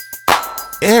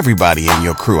Everybody in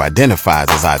your crew identifies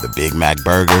as either Big Mac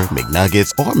Burger,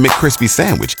 McNuggets, or McCrispy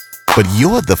Sandwich. But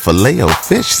you're the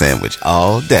Filet-O-Fish Sandwich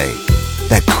all day.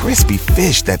 That crispy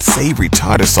fish, that savory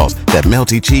tartar sauce, that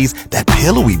melty cheese, that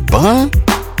pillowy bun.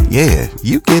 Yeah,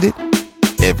 you get it.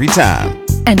 Every time.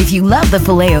 And if you love the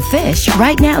Filet-O-Fish,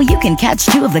 right now you can catch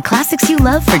 2 of the classics you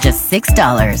love for just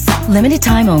 $6. Limited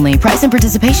time only. Price and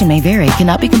participation may vary.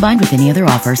 Cannot be combined with any other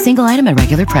offer. Single item at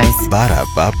regular price.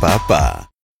 Ba-da-ba-ba-ba.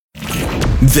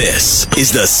 This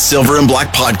is the Silver and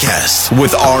Black Podcast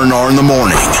with R&R in the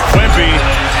morning. Wemby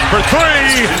for 3,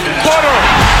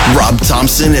 butter. Rob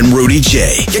Thompson and Rudy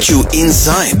Jay get you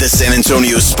inside the San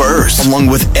Antonio Spurs, along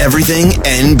with everything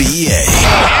NBA.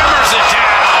 Hammers it down.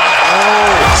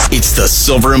 It's the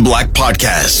Silver and Black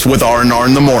Podcast with R&R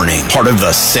in the morning, part of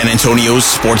the San Antonio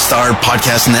Sports Star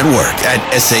Podcast Network at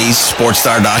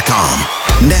sasportstar.com.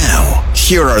 Now,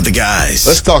 here are the guys.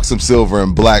 Let's talk some Silver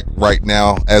and Black right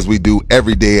now, as we do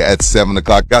every day at 7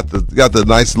 o'clock. Got the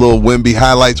nice little Wemby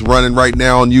highlights running right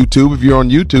now on YouTube. If you're on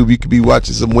YouTube, you could be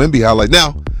watching some Wemby highlights.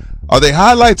 Now, are they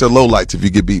highlights or lowlights if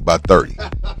you get beat by 30?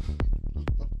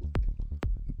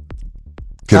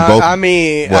 I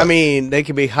mean, they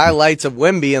could be highlights of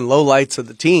Wemby and lowlights of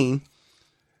the team.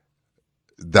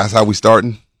 That's how we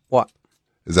starting? What?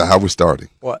 Is that how we're starting?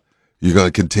 What? You're going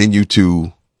to continue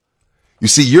to... You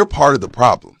see, you're part of the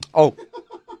problem. Oh.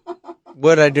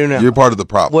 What'd I do now? You're part of the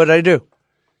problem. What'd I do?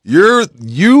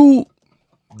 The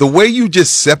way you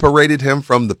just separated him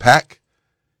from the pack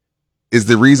is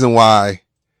the reason why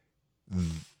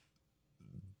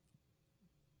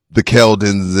the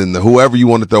Keldons and whoever you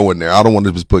want to throw in there. I don't want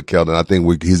to just put Keldon. I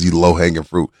think he's low-hanging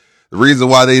fruit. The reason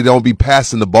why they don't be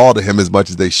passing the ball to him as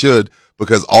much as they should,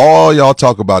 because all y'all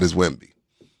talk about is Wemby.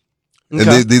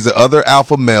 Okay. And these are other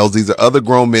alpha males. These are other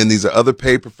grown men. These are other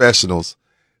paid professionals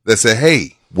that say,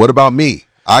 hey, what about me?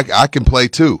 I can play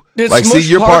too. Did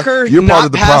you're part of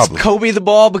the problem. Kobe the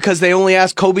ball because they only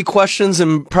ask Kobe questions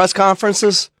in press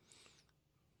conferences?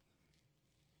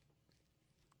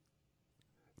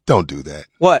 Don't do that.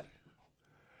 What?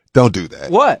 Don't do that.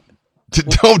 What?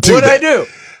 Don't do that. What'd I do?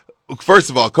 First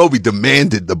of all, Kobe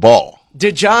demanded the ball.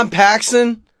 Did John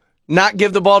Paxson not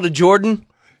give the ball to Jordan?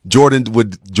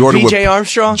 VJ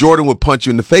Armstrong? Jordan would punch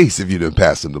you in the face if you didn't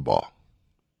pass him the ball.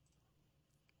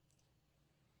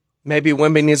 Maybe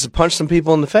Wemby needs to punch some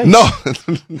people in the face. No.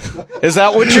 Is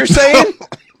that what you're saying?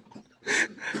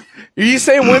 Are you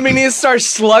saying Wemby needs to start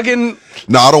slugging?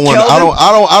 No, I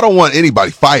don't want anybody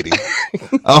fighting.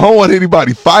 I don't want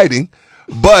anybody fighting.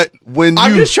 But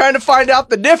I'm just trying to find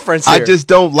out the difference here. I just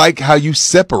don't like how you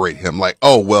separate him. Like,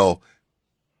 oh, well,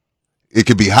 it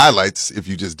could be highlights if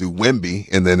you just do Wemby,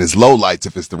 and then it's lowlights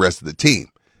if it's the rest of the team.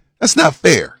 That's not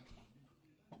fair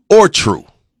or true.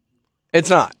 It's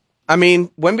not. I mean,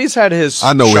 Wemby's had his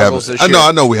struggles this year.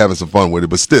 I know we're having some fun with it,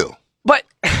 but still. But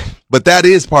that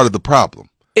is part of the problem.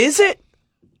 Is it?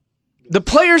 The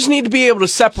players need to be able to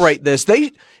separate this.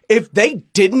 If they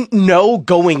didn't know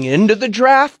going into the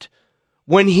draft,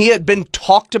 when he had been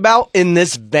talked about in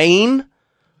this vein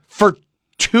for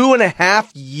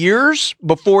 2.5 years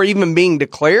before even being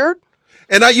declared.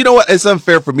 And you know what? It's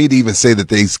unfair for me to even say that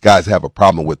these guys have a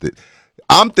problem with it.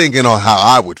 I'm thinking on how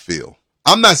I would feel.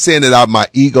 I'm not saying that my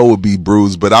ego would be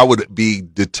bruised, but I would be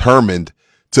determined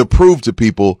to prove to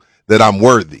people that I'm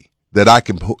worthy, that I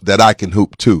can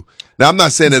hoop too. Now, I'm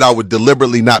not saying that I would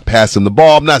deliberately not pass him the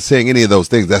ball. I'm not saying any of those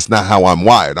things. That's not how I'm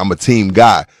wired. I'm a team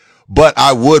guy. But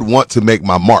I would want to make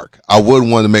my mark. I would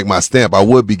want to make my stamp. I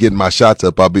would be getting my shots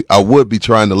up. I would be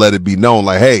trying to let it be known,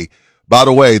 like, hey, by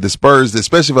the way, the Spurs,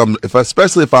 especially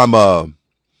if I'm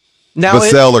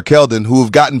Vassell or Keldon, who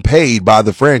have gotten paid by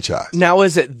the franchise. Now,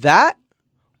 is it that,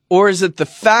 or is it the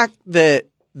fact that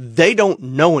they don't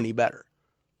know any better?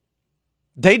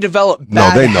 They develop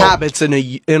bad habits in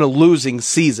a losing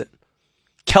season.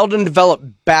 Keldon developed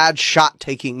bad shot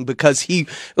taking because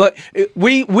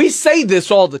we say this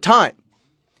all the time.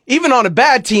 Even on a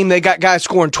bad team, they got guys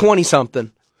scoring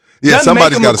 20-something. Yeah,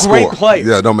 somebody's got to score. Player.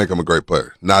 Yeah, don't make him a great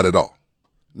player. Not at all.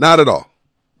 Not at all.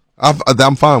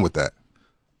 I'm fine with that.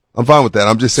 I'm fine with that.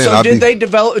 I'm just saying.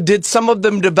 So did some of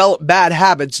them develop bad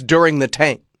habits during the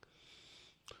tank?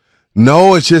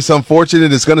 No, it's just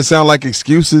unfortunate. It's going to sound like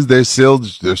excuses. They're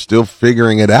still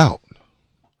figuring it out.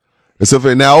 And so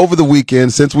now over the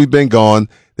weekend, since we've been gone,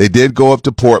 they did go up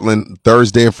to Portland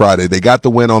Thursday and Friday. They got the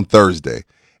win on Thursday.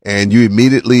 And you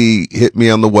immediately hit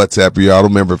me on the WhatsApp. I don't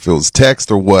remember if it was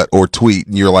text or tweet.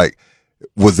 And you're like,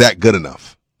 was that good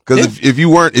enough? Because if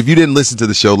you didn't listen to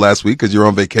the show last week because you're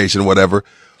on vacation or whatever,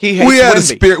 He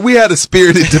hates Wemby. We had a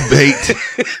spirited debate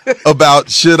about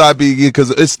should I be,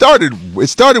 because it started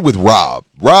with Rob.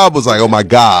 Rob was like, "Oh my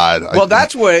God!" Well,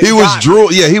 that's what he was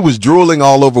drooling. Yeah, he was drooling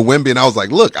all over Wemby, and I was like,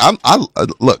 "Look,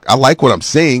 I like what I'm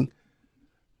seeing.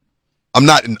 I'm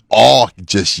not in awe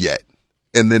just yet."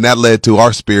 And then that led to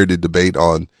our spirited debate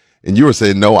on, and you were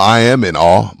saying, "No, I am in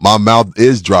awe. My mouth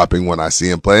is dropping when I see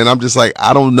him play," and I'm just like,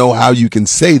 I don't know how you can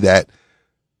say that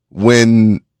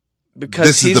when. Because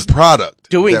this is the product.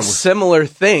 Doing similar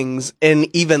things in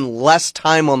even less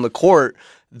time on the court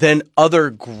than other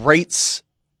greats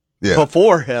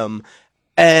before him.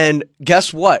 And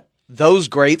guess what? Those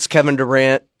greats, Kevin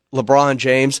Durant, LeBron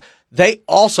James, they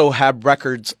also have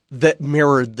records that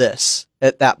mirrored this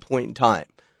at that point in time.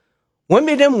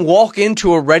 Wemby didn't walk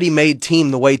into a ready-made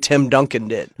team the way Tim Duncan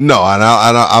did. No,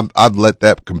 and I've let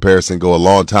that comparison go a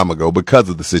long time ago because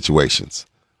of the situations.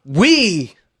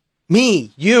 Me,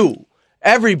 you,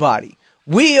 everybody,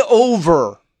 we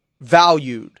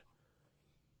overvalued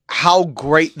how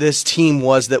great this team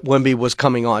was that Wemby was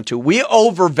coming onto. We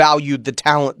overvalued the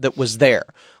talent that was there.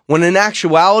 When in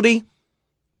actuality,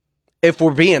 if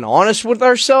we're being honest with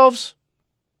ourselves,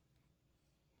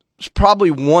 there's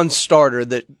probably one starter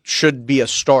that should be a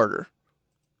starter.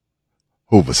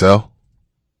 Who, Vassell?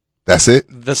 That's it?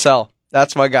 Vassell.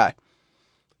 That's my guy.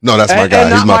 No, that's my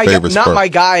guy. He's my favorite Spur. Not my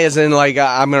guy as in like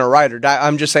I'm going to ride or die.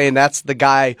 I'm just saying that's the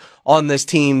guy on this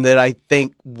team that I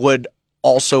think would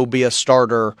also be a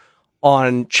starter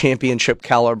on championship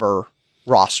caliber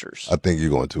rosters. I think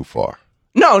you're going too far.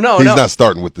 No. He's not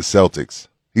starting with the Celtics.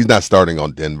 He's not starting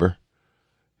on Denver.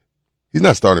 He's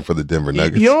not starting for the Denver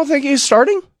Nuggets. You don't think he's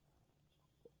starting?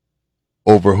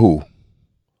 Over who?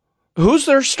 Who's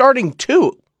their starting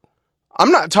two?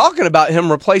 I'm not talking about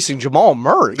him replacing Jamal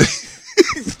Murray.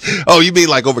 Oh, you mean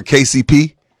like over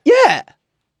KCP? Yeah.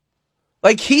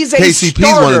 Like he's a KCP's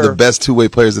starter. One of the best two-way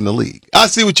players in the league. I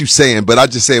see what you're saying, but I'm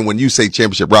just saying when you say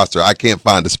championship roster, I can't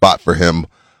find a spot for him.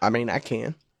 I mean, I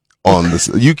can. On this,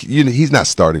 he's not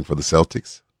starting for the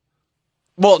Celtics.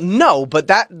 Well, no, but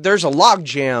there's a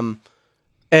logjam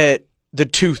at the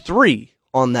 2-3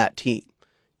 on that team.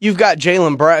 You've got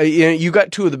Jaylen Brown. You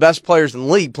got two of the best players in the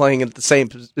league playing at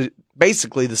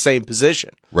basically the same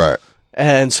position. Right.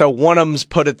 And so one of them's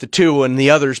put at the 2 and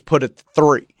the other's put at the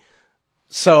 3.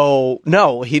 So,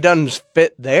 no, he doesn't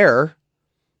fit there.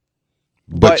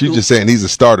 But you're just saying he's a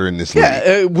starter in this league.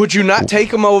 Yeah, would you not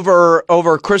take him over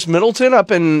Chris Middleton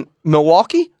up in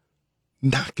Milwaukee?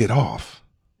 Knock it off.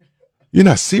 You're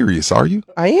not serious, are you?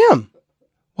 I am.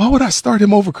 Why would I start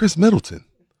him over Chris Middleton?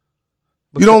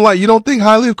 You don't think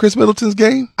highly of Chris Middleton's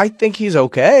game? I think he's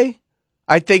okay.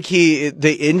 I think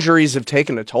the injuries have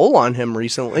taken a toll on him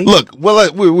recently. Look,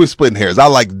 well, we're splitting hairs. I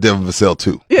like Devin Vassell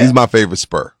too. Yeah. He's my favorite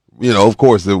Spur. Of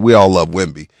course, we all love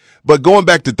Wemby. But going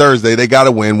back to Thursday, they got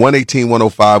to win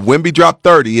 118-105. Wemby dropped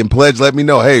 30, and Pledge let me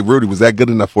know, hey, Rudy, was that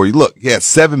good enough for you? Look, he had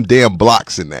 7 damn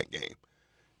blocks in that game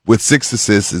with 6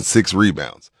 assists and 6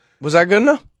 rebounds. Was that good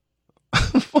enough?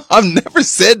 I've never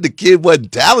said the kid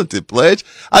wasn't talented, Pledge.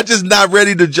 I'm just not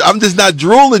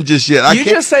drooling just yet. You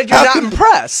just said you're not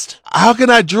impressed. How can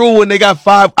I drool when they got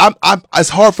 5? It's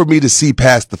hard for me to see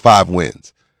past the 5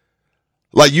 wins.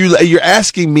 Like you're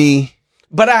asking me.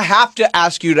 But I have to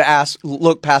ask you to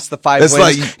look past the 5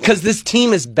 wins because this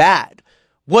team is bad.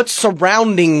 What's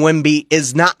surrounding Wemby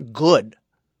is not good.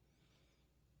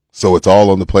 So it's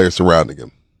all on the players surrounding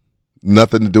him.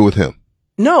 Nothing to do with him.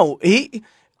 No, he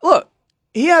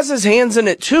has his hands in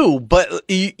it too, but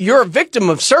you're a victim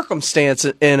of circumstance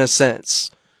in a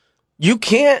sense. You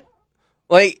can't,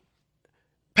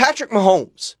 Patrick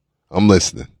Mahomes. I'm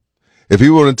listening. If he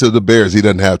went into the Bears, he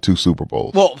doesn't have 2 Super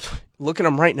Bowls. Well, look at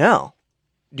him right now.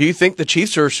 Do you think the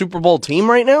Chiefs are a Super Bowl team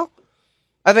right now?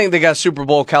 I think they got Super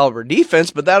Bowl caliber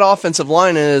defense, but that offensive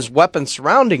line and his weapons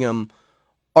surrounding him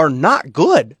are not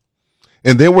good.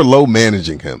 And then we're low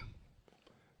managing him.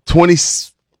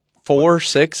 4,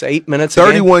 6, 8 minutes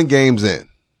 31 games in.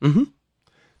 Mm-hmm.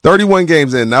 31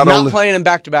 games in. Not playing in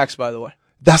back-to-backs, by the way.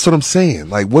 That's what I'm saying.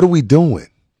 What are we doing?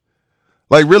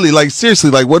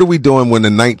 Seriously, what are we doing when a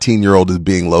 19-year-old is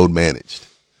being load managed?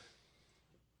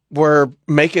 We're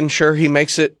making sure he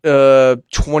makes it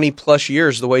 20-plus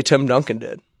years the way Tim Duncan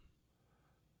did.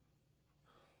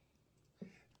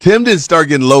 Tim didn't start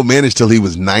getting low managed till he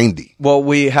was 90. Well,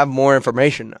 we have more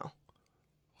information now.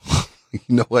 You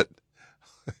know what?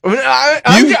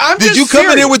 Did you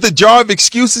come in here with a jar of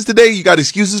excuses today? You got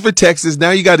excuses for Texas.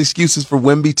 Now you got excuses for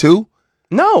Wemby too?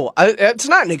 No, it's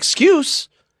not an excuse.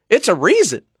 It's a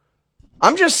reason.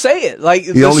 I'm just saying.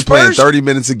 He only playing 30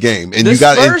 minutes a game. And the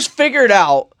Spurs figured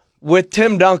out with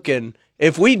Tim Duncan,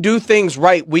 if we do things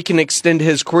right, we can extend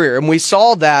his career. And we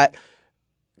saw that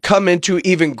come into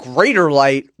even greater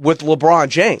light with LeBron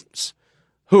James,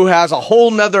 who has a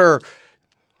whole nother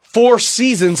 4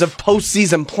 seasons of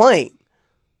postseason playing.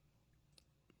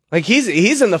 Like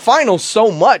he's in the finals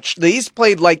so much that he's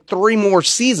played like 3 more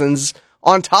seasons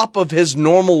on top of his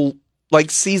normal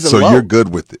season. So you're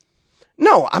good with it?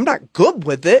 No, I'm not good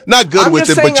with it. Not good with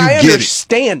it, but you get it. I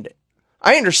understand it.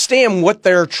 I understand what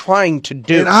they're trying to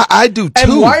do. And I do too.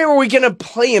 And why are we going to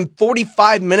play in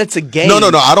 45 minutes a game? No.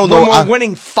 I don't know. We're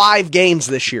winning 5 games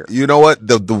this year. You know what?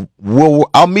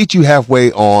 I'll meet you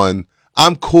halfway on.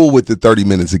 I'm cool with the 30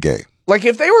 minutes a game. Like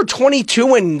if they were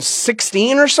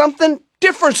 22-16 or something,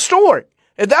 different story.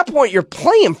 At that point, you're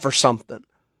playing for something.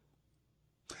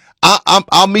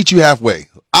 I'll meet you halfway.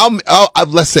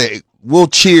 Let's say we'll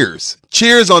cheers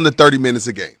on the 30 minutes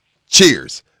a game.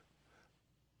 Cheers.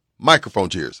 Microphone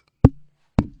cheers.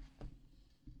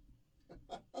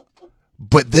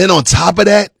 But then on top of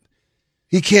that,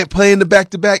 he can't play in the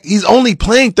back-to-back. He's only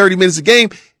playing 30 minutes a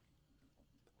game,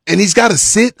 and he's got to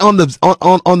sit on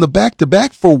the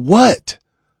back-to-back for what?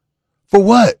 For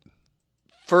what?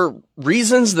 For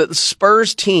reasons that the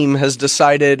Spurs team has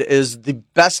decided is the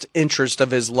best interest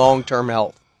of his long-term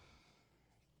health.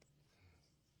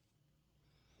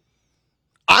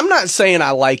 I'm not saying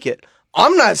I like it.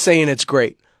 I'm not saying it's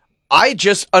great. I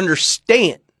just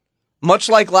understand. Much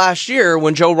like last year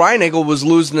when Joe Reinagle was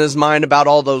losing his mind about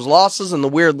all those losses and the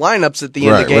weird lineups at the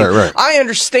end of the game. Right. I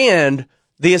understand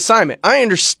the assignment. I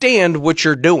understand what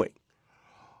you're doing.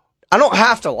 I don't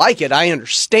have to like it. I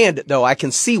understand it, though. I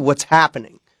can see what's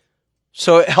happening.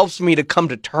 So it helps me to come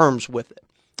to terms with it.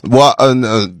 Well,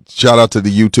 shout out to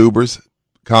the YouTubers.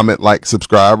 Comment, like,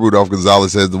 subscribe. Rudolph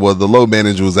Gonzalez says, well, the load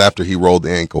manager was after he rolled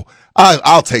the ankle.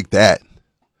 I'll take that.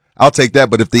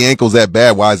 But if the ankle's that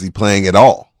bad, why is he playing at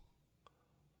all?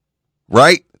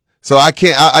 Right? So I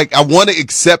can't, I want to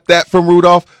accept that from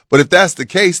Rudolph, but if that's the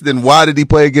case, then why did he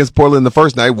play against Portland the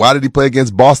first night? Why did he play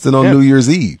against Boston on New Year's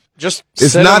Eve?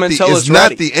 It's not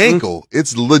the ankle.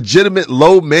 It's legitimate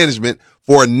load management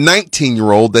for a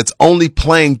 19-year-old that's only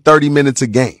playing 30 minutes a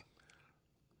game.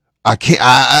 I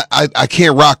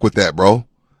can't rock with that, bro.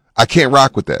 I can't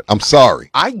rock with that. I'm sorry.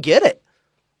 I get it.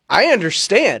 I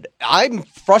understand. I'm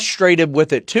frustrated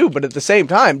with it too, but at the same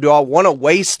time, do I want to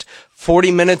waste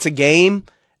 40 minutes a game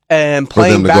and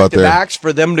playing back-to-backs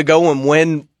for them to go and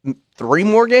win 3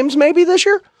 more games maybe this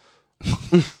year?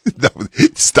 No,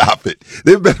 stop it.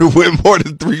 They better win more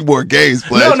than 3 more games,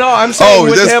 Pledge. No, I'm saying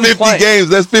with that's him 50 playing. games.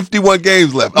 That's 51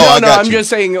 games left. I'm just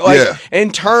saying,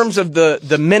 in terms of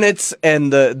the minutes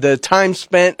and the time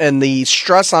spent and the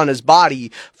stress on his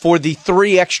body for the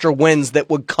 3 extra wins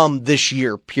that would come this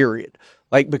year, period.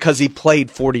 Like because he played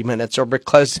 40 minutes or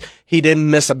because he didn't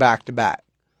miss a back-to-back.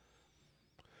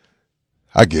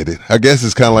 I get it. I guess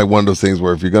it's kind of like one of those things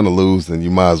where if you're going to lose, then you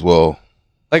might as well.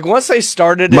 Like, once they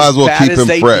started as bad as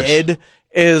they did,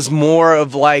 is more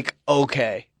of like,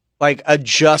 okay, like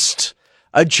adjust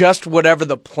whatever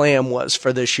the plan was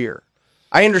for this year.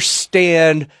 I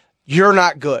understand you're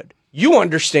not good. You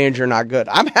understand you're not good.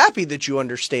 I'm happy that you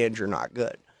understand you're not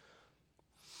good.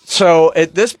 So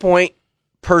at this point,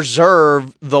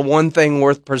 preserve the one thing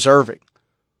worth preserving.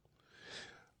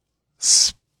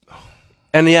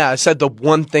 And yeah, I said the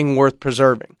one thing worth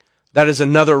preserving. That is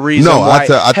another reason why,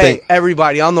 I think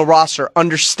everybody on the roster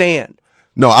understand.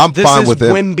 No, I'm fine with it. This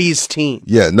is Wemby's team.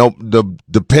 Yeah, no,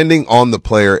 depending on the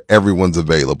player, everyone's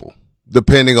available.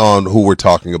 Depending on who we're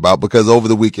talking about, because over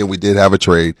the weekend we did have a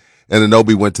trade, and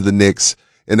Anunoby went to the Knicks,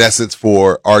 in essence,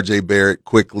 for R.J. Barrett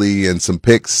quickly and some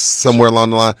picks somewhere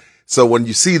along the line. So when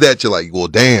you see that, you're like, well,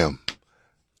 damn.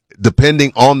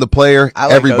 Depending on the player, I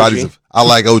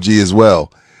like OG as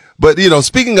well. But,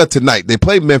 speaking of tonight, they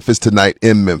play Memphis tonight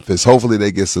in Memphis. Hopefully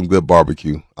they get some good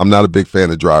barbecue. I'm not a big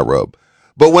fan of dry rub.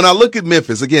 But when I look at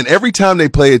Memphis, again, every time they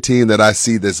play a team that I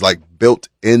see that's like built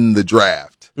in the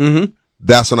draft,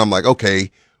 that's when I'm like,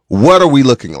 okay, what are we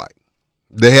looking like?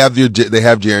 They have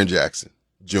Jaren Jackson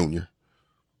Jr.,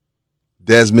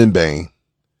 Desmond Bane,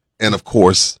 and, of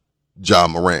course,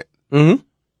 John Morant. Mm-hmm.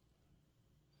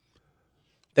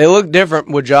 They look different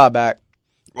with Ja back.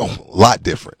 Oh, a lot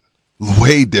different.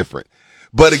 Way different.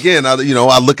 But again, I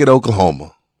look at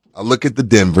Oklahoma. I look at the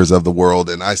Denvers of the world,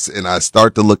 and I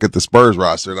start to look at the Spurs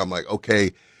roster, and I'm like,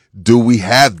 okay, do we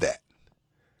have that?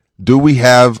 Do we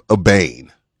have a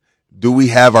Bane? Do we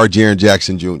have our Jaren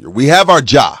Jackson Jr.? We have our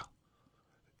Ja.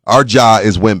 Our Ja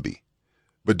is Wemby.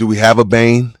 But do we have a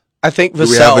Bane? I think Do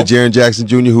we have a Jaren Jackson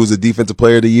Jr. who's a defensive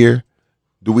player of the year?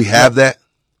 Do we have that?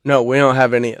 No, we don't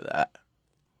have any of that.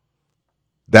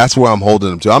 That's where I'm holding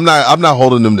them to. I'm not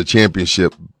holding them to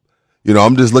championship.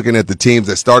 I'm just looking at the teams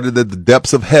that started at the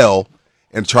depths of hell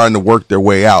and trying to work their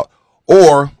way out.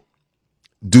 Or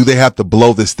do they have to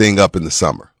blow this thing up in the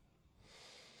summer?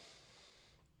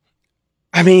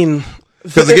 I mean,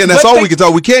 because again, that's all we can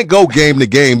talk. We can't go game to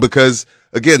game because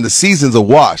again, the season's a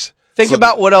wash. Think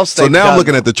about what else they've done. So now I'm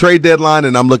looking at the trade deadline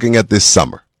and I'm looking at this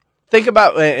summer. Think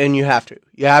about, and you have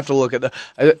to look at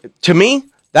to me,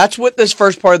 that's what this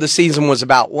first part of the season was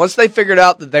about. Once they figured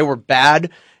out that they were bad,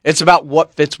 it's about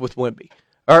what fits with Wemby.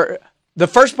 Or the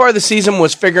first part of the season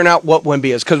was figuring out what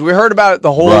Wemby is, because we heard about it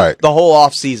the whole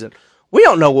off season. We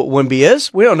don't know what Wemby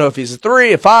is. We don't know if he's a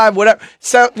 3, a 5, whatever.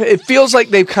 So it feels like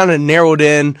they've kind of narrowed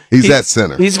in. He's at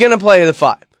center. He's going to play the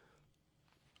 5.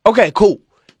 Okay, cool.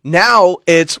 Now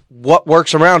it's what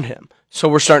works around him. So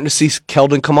we're starting to see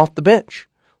Keldon come off the bench.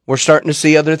 We're starting to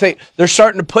see other things. They're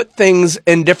starting to put things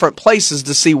in different places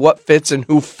to see what fits and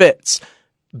who fits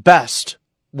best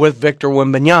with Victor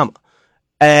Wembanyama.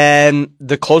 And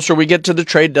the closer we get to the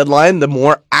trade deadline, the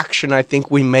more action I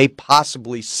think we may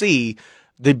possibly see.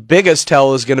 The biggest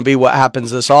tell is going to be what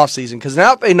happens this offseason, because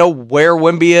now that they know where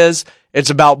Wemby is, it's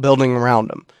about building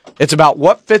around him. It's about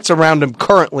what fits around him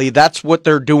currently. That's what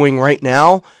they're doing right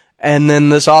now. And then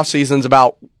this offseason's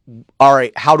about, all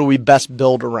right, how do we best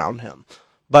build around him?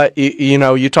 But,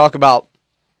 you talk about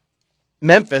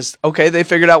Memphis. Okay, they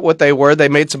figured out what they were. They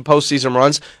made some postseason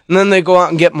runs, and then they go out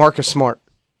and get Marcus Smart.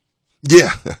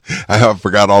 Yeah, I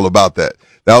forgot all about that.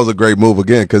 That was a great move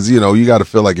again, because you got to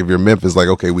feel like if you're Memphis, like,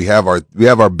 okay, we have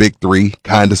our big 3,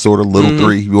 kind of, sort of, little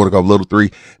 3. You want to call little 3.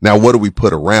 Now, what do we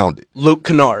put around it? Luke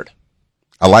Kennard.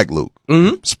 I like Luke.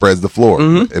 Spreads the floor.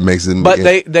 It makes it. But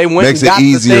they went makes and got it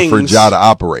easier the things, for Ja to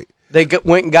operate. They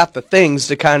went and got the things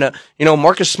to kind of,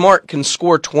 Marcus Smart can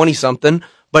score 20-something,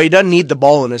 but he doesn't need the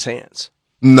ball in his hands.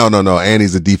 No. And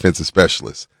he's a defensive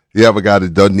specialist. You have a guy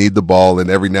that doesn't need the ball, and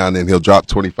every now and then he'll drop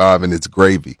 25, and it's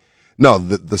gravy. No,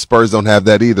 the Spurs don't have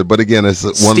that either. But again, it's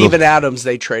Steven Adams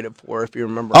they traded for, if you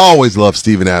remember. I always love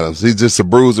Steven Adams. He's just a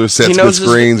bruiser, sets good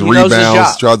screens,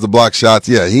 rebounds, tries to block shots.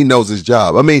 Yeah, he knows his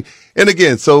job. I mean, and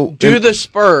again, so do the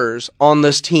Spurs on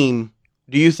this team,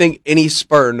 do you think any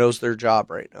Spur knows their job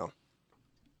right now?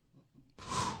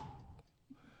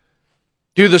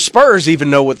 Do the Spurs even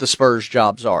know what the Spurs'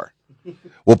 jobs are?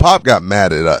 Well, Pop got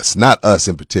mad at us, not us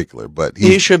in particular, but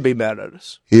he should be mad at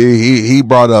us. He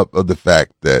brought up the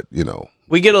fact that,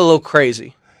 we get a little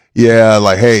crazy. Yeah,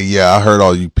 like, hey, yeah, I heard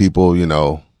all you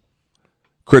people,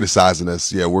 criticizing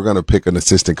us. Yeah, we're going to pick an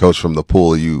assistant coach from the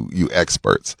pool of you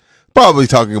experts. Probably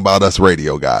talking about us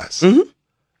radio guys.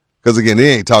 Because, again, he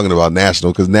ain't talking about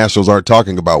national, because nationals aren't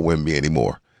talking about Wemby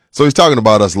anymore. So he's talking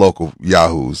about us local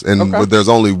yahoos. And but there's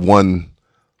only one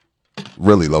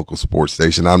really local sports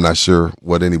station. I'm not sure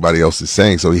what anybody else is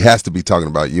saying. So he has to be talking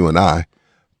about you and I.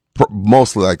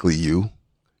 Most likely you.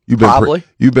 You've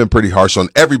been pretty harsh on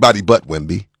everybody but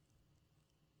Wemby.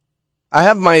 I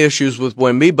have my issues with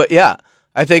Wemby, but yeah,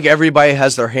 I think everybody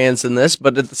has their hands in this.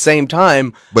 But at the same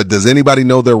time, but does anybody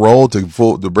know their role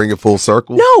to bring it full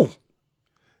circle? No.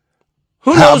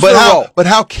 Who knows their role? But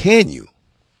how can you?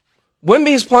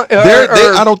 Wemby's playing.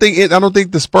 I don't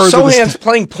think the Spurs. Sohan's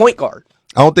playing point guard.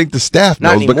 I don't think the staff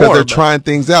knows because they're trying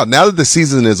things out. Now that the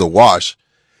season is a wash,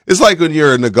 it's like when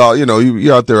you're in the golf,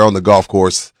 you're out there on the golf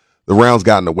course, the round's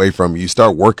gotten away from you, you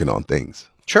start working on things.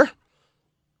 Sure.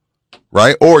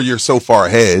 Right? Or you're so far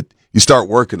ahead, you start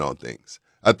working on things.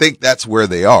 I think that's where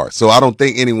they are. So I don't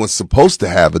think anyone's supposed to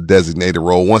have a designated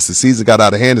role. Once the season got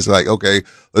out of hand, it's like, okay,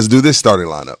 let's do this starting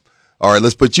lineup. All right,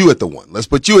 let's put you at the 1. Let's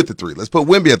put you at the 3. Let's put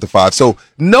Wemby at the 5. So,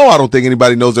 no, I don't think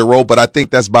anybody knows their role, but I think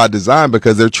that's by design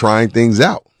because they're trying things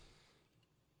out.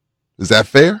 Is that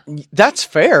fair? That's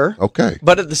fair. Okay.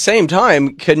 But at the same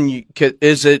time,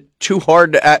 is it too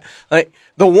hard to act? Like,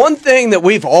 the one thing that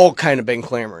we've all kind of been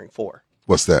clamoring for.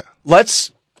 What's that? Let's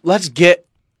get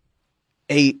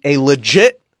a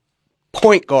legit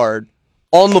point guard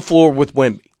on the floor with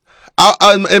Wemby.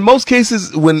 In most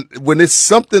cases, when it's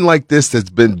something like this that's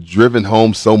been driven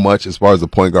home so much as far as the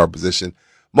point guard position,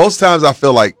 most times I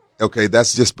feel like, okay,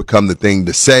 that's just become the thing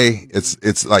to say.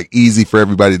 It's like easy for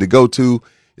everybody to go to. You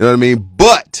know what I mean?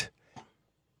 But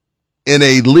in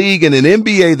a league, in an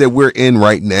NBA that we're in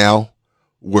right now,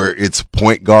 where it's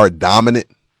point guard dominant,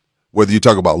 whether you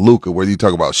talk about Luka, whether you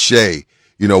talk about Shea,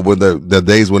 when the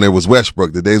days when it was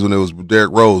Westbrook, the days when it was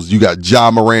Derrick Rose, you got Ja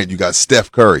Morant, you got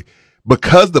Steph Curry.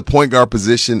 Because the point guard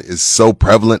position is so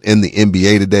prevalent in the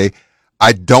NBA today,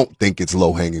 I don't think it's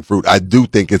low-hanging fruit. I do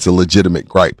think it's a legitimate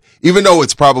gripe. Even though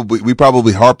we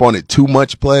probably harp on it too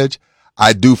much, Pledge,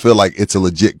 I do feel like it's a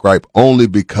legit gripe only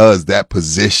because that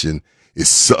position is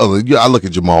so. I look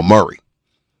at Jamal Murray.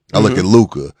 I look at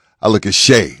Luka. I look at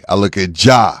Shea. I look at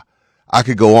Ja. I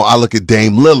could go on. I look at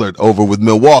Dame Lillard over with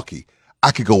Milwaukee.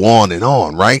 I could go on and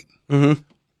on, right?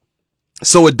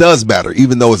 So it does matter,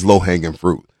 even though it's low-hanging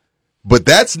fruit. But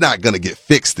that's not going to get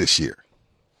fixed this year.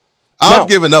 I've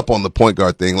given up on the point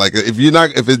guard thing. Like, if you're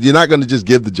not going to just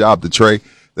give the job to Trey,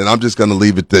 then I'm just going to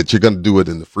leave it that you're going to do it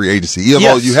in the free agency. Even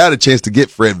though you had a chance to get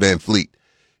Fred VanVleet,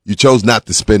 you chose not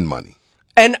to spend money.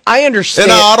 And I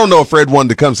understand. And I don't know if Fred wanted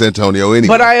to come to San Antonio anyway.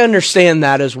 But I understand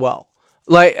that as well.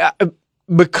 Like,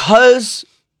 because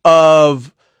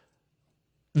of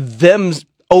them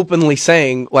openly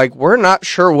saying, like, we're not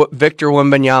sure what Victor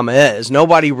Wembanyama is.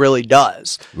 Nobody really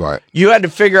does. Right. You had to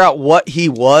figure out what he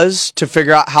was to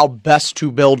figure out how best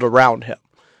to build around him.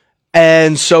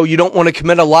 And so you don't want to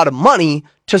commit a lot of money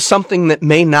to something that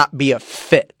may not be a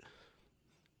fit.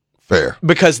 Fair.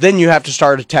 Because then you have to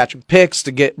start attaching picks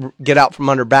to get out from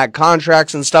under bad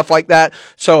contracts and stuff like that.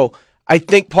 So I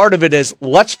think part of it is,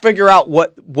 let's figure out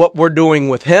what we're doing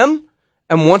with him.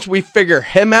 And once we figure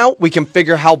him out, we can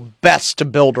figure how best to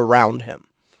build around him.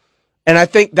 And I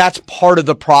think that's part of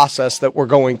the process that we're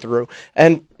going through.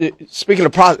 And speaking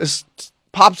of process,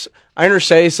 Pops, I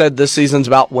understand he said this season's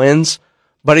about wins,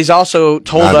 but he's also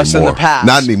told us in the past.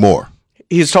 Not anymore.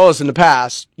 He's told us in the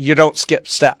past, you don't skip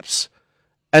steps.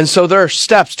 And so there are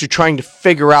steps to trying to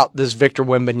figure out this Victor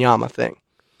Wembanyama thing.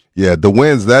 Yeah, the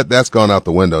wins, that's gone out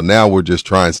the window. Now we're just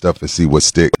trying stuff and see what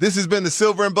sticks. This has been the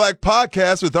Silver and Black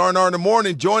Podcast with R&R in the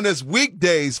Morning. Join us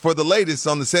weekdays for the latest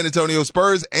on the San Antonio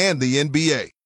Spurs and the NBA.